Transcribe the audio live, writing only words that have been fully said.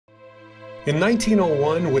In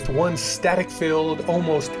 1901, with one static-filled,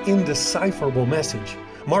 almost indecipherable message,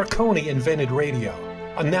 Marconi invented radio,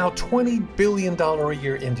 a now $20 billion a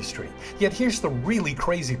year industry. Yet here's the really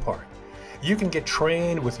crazy part. You can get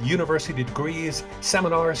trained with university degrees,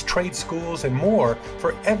 seminars, trade schools, and more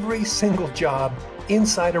for every single job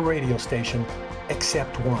inside a radio station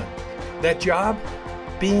except one. That job?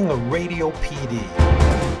 Being a radio PD.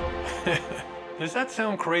 Does that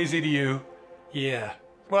sound crazy to you? Yeah.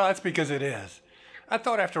 Well, that's because it is. I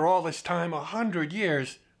thought after all this time, 100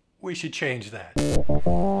 years, we should change that.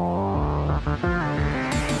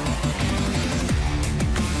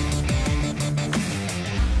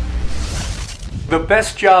 The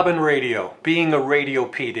best job in radio, being a radio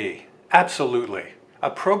PD. Absolutely. A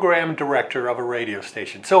program director of a radio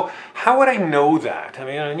station. So how would I know that? I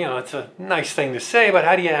mean, you know, it's a nice thing to say, but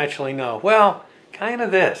how do you actually know? Well, kind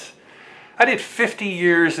of this. I did 50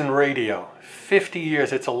 years in radio. 50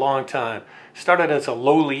 years, it's a long time. Started as a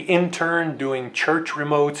lowly intern doing church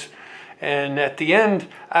remotes, and at the end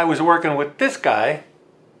I was working with this guy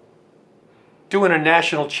doing a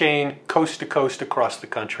national chain coast to coast across the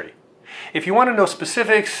country. If you want to know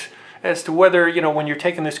specifics as to whether, you know, when you're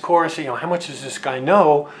taking this course, you know, how much does this guy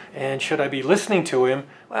know and should I be listening to him,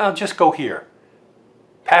 well, just go here.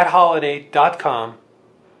 PatHolliday.com.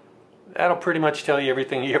 That'll pretty much tell you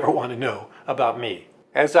everything you ever want to know about me.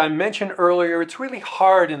 As I mentioned earlier, it's really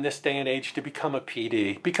hard in this day and age to become a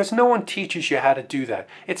PD because no one teaches you how to do that.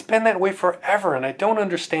 It's been that way forever and I don't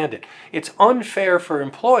understand it. It's unfair for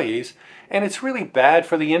employees and it's really bad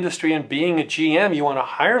for the industry. And being a GM, you want to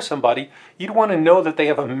hire somebody, you'd want to know that they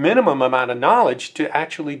have a minimum amount of knowledge to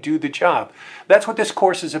actually do the job. That's what this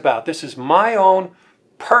course is about. This is my own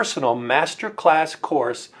personal masterclass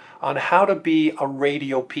course on how to be a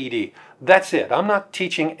radio PD. That's it. I'm not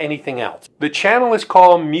teaching anything else. The channel is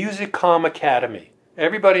called Musicom Academy.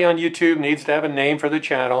 Everybody on YouTube needs to have a name for the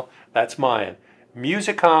channel. That's mine.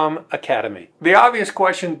 Musicom Academy. The obvious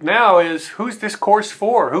question now is, who's this course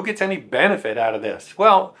for? Who gets any benefit out of this?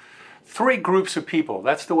 Well, three groups of people.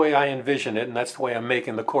 That's the way I envision it, and that's the way I'm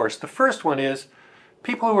making the course. The first one is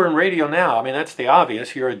people who are in radio now. I mean, that's the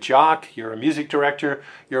obvious. You're a jock, you're a music director,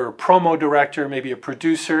 you're a promo director, maybe a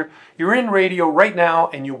producer. You're in radio right now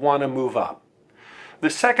and you want to move up. The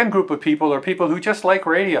second group of people are people who just like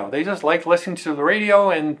radio. They just like listening to the radio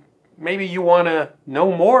and maybe you want to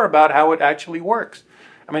know more about how it actually works.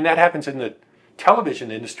 I mean, that happens in the television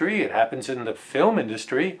industry. It happens in the film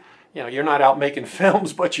industry. You know, you're not out making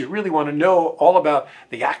films, but you really want to know all about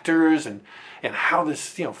the actors and how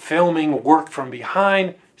this, you know, filming worked from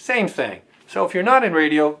behind. Same thing. So if you're not in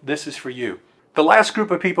radio, this is for you. The last group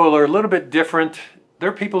of people are a little bit different.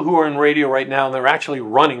 They're people who are in radio right now and they're actually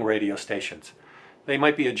running radio stations. They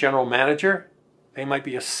might be a general manager. They might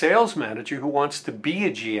be a sales manager who wants to be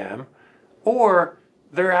a GM, or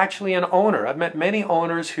they're actually an owner. I've met many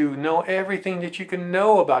owners who know everything that you can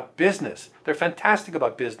know about business. They're fantastic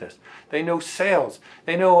about business. They know sales.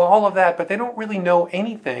 They know all of that, but they don't really know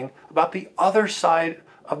anything about the other side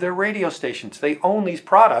of their radio stations. They own these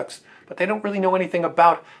products, but they don't really know anything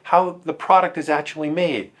about how the product is actually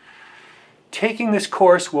made. Taking this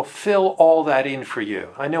course will fill all that in for you.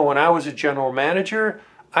 I know when I was a general manager,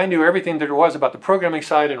 I knew everything there was about the programming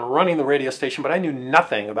side and running the radio station, but I knew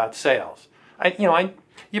nothing about sales.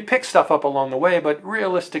 You pick stuff up along the way, but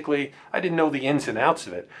realistically, I didn't know the ins and outs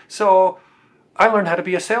of it. So I learned how to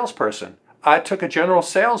be a salesperson. I took a general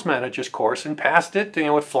sales manager's course and passed it, you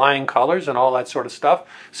know, with flying colors and all that sort of stuff,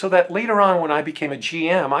 so that later on when I became a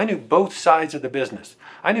GM, I knew both sides of the business.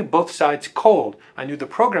 I knew both sides cold. I knew the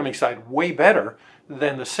programming side way better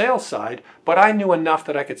than the sales side, but I knew enough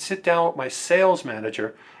that I could sit down with my sales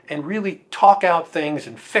manager and really talk out things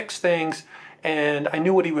and fix things, and I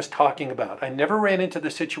knew what he was talking about. I never ran into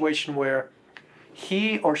the situation where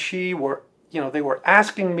he or she were, you know, they were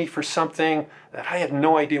asking me for something that I had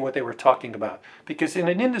no idea what they were talking about, because in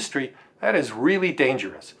an industry, that is really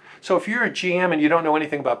dangerous. So if you're a GM and you don't know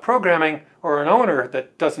anything about programming, or an owner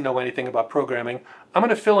that doesn't know anything about programming, I'm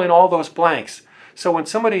going to fill in all those blanks. So when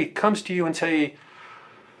somebody comes to you and say,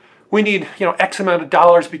 we need, you know, X amount of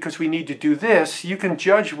dollars because we need to do this, you can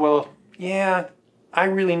judge, well, yeah, I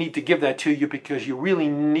really need to give that to you because you really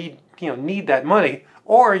need that money.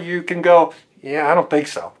 Or you can go, yeah, I don't think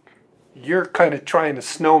so. You're kind of trying to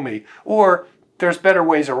snow me. Or there's better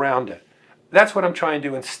ways around it. That's what I'm trying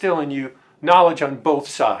to instill in you, knowledge on both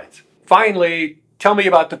sides. Finally, tell me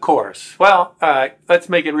about the course. Well, let's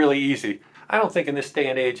make it really easy. I don't think in this day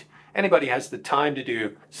and age anybody has the time to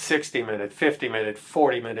do 60-minute, 50-minute,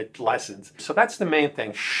 40-minute lessons. So that's the main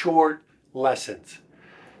thing, short lessons.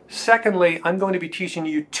 Secondly, I'm going to be teaching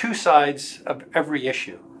you two sides of every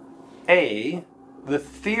issue. A, the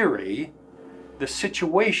theory, the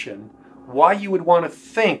situation, why you would want to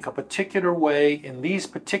think a particular way in these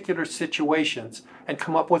particular situations and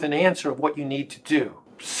come up with an answer of what you need to do.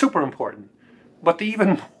 Super important. But the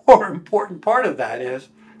even more important part of that is,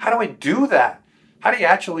 how do I do that? How do you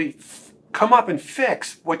actually come up and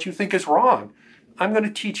fix what you think is wrong? I'm going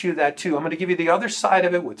to teach you that too. I'm going to give you the other side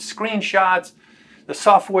of it with screenshots, the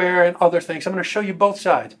software, and other things. I'm going to show you both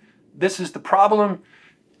sides. This is the problem.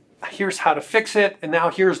 Here's how to fix it. And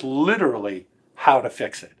now here's literally how to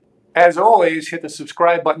fix it. As always, hit the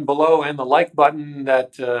subscribe button below and the like button.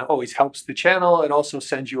 That always helps the channel. It also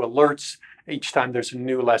sends you alerts each time there's a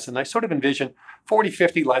new lesson. I sort of envision 40,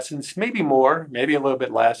 50 lessons, maybe more, maybe a little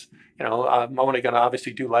bit less. You know, I'm only going to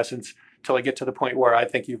obviously do lessons till I get to the point where I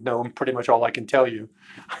think you've known pretty much all I can tell you.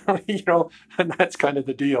 You know, and that's kind of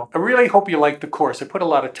the deal. I really hope you like the course. I put a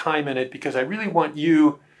lot of time in it because I really want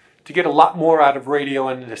you to get a lot more out of radio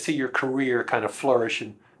and to see your career kind of flourish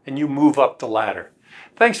and you move up the ladder.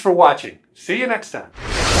 Thanks for watching. See you next time.